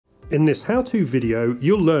In this how-to video,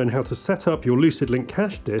 you'll learn how to set up your LucidLink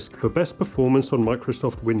cache disk for best performance on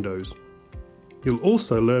Microsoft Windows. You'll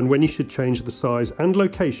also learn when you should change the size and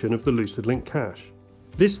location of the LucidLink cache.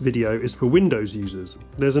 This video is for Windows users.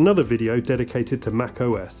 There's another video dedicated to Mac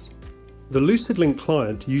OS. The LucidLink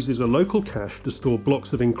client uses a local cache to store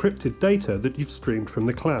blocks of encrypted data that you've streamed from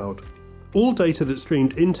the cloud. All data that's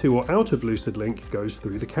streamed into or out of LucidLink goes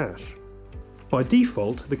through the cache. By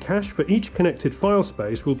default, the cache for each connected file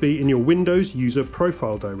space will be in your Windows user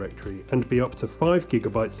profile directory and be up to 5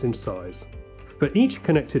 GB in size. For each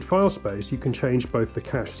connected file space, you can change both the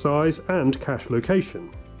cache size and cache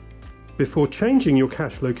location. Before changing your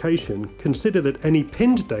cache location, consider that any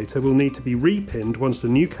pinned data will need to be re-pinned once a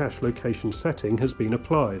new cache location setting has been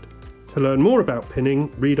applied. To learn more about pinning,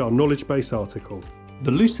 read our knowledge base article.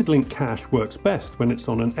 The LucidLink cache works best when it's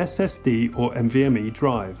on an SSD or NVMe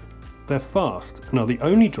drive. They're fast and are the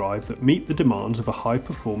only drive that meet the demands of a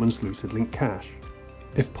high-performance LucidLink cache.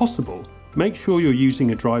 If possible, make sure you're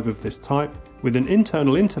using a drive of this type with an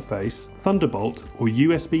internal interface, Thunderbolt or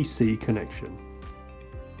USB-C connection.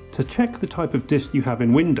 To check the type of disk you have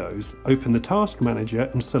in Windows, open the Task Manager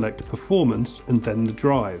and select Performance and then the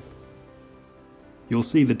drive. You'll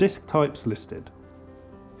see the disk types listed.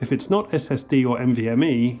 If it's not SSD or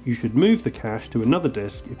NVMe, you should move the cache to another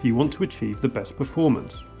disk if you want to achieve the best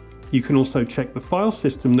performance. You can also check the file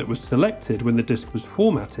system that was selected when the disk was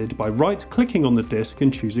formatted by right-clicking on the disk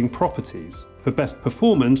and choosing Properties. For best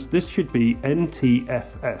performance, this should be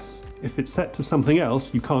NTFS. If it's set to something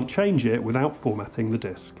else, you can't change it without formatting the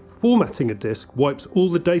disk. Formatting a disk wipes all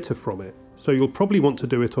the data from it, so you'll probably want to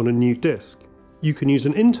do it on a new disk. You can use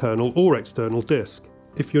an internal or external disk.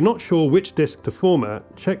 If you're not sure which disk to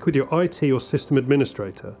format, check with your IT or system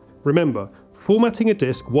administrator. Remember, formatting a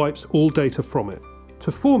disk wipes all data from it.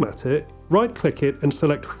 To format it, right-click it and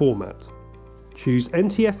select Format. Choose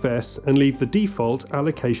NTFS and leave the default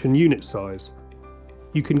allocation unit size.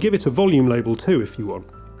 You can give it a volume label too if you want.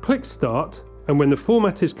 Click Start, and when the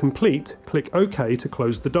format is complete, click OK to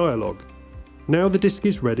close the dialog. Now the disk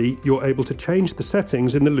is ready, you're able to change the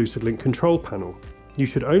settings in the LucidLink control panel. You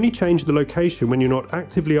should only change the location when you're not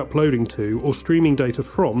actively uploading to or streaming data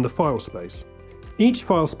from the file space. Each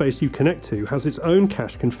file space you connect to has its own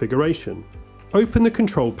cache configuration. Open the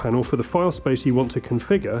control panel for the file space you want to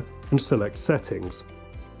configure and select Settings.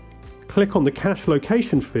 Click on the cache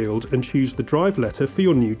location field and choose the drive letter for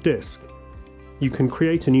your new disk. You can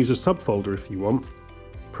create and use a subfolder if you want.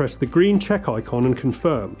 Press the green check icon and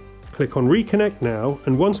confirm. Click on Reconnect Now,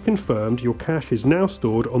 and once confirmed, your cache is now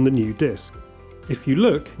stored on the new disk. If you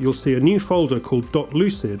look, you'll see a new folder called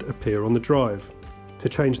 .lucid appear on the drive. To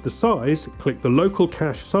change the size, click the local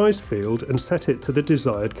cache size field and set it to the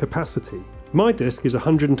desired capacity. My disk is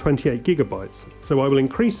 128 GB, so I will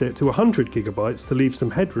increase it to 100 GB to leave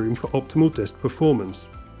some headroom for optimal disk performance.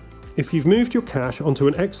 If you've moved your cache onto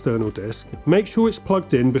an external disk, make sure it's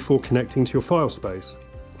plugged in before connecting to your file space.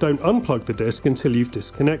 Don't unplug the disk until you've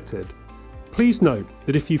disconnected. Please note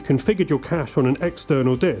that if you've configured your cache on an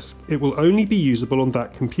external disk, it will only be usable on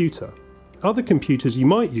that computer. Other computers you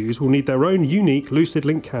might use will need their own unique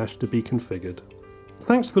LucidLink cache to be configured.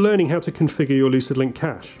 Thanks for learning how to configure your LucidLink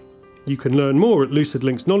cache. You can learn more at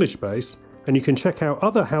LucidLink's knowledge base, and you can check out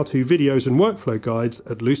other how-to videos and workflow guides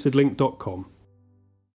at lucidlink.com.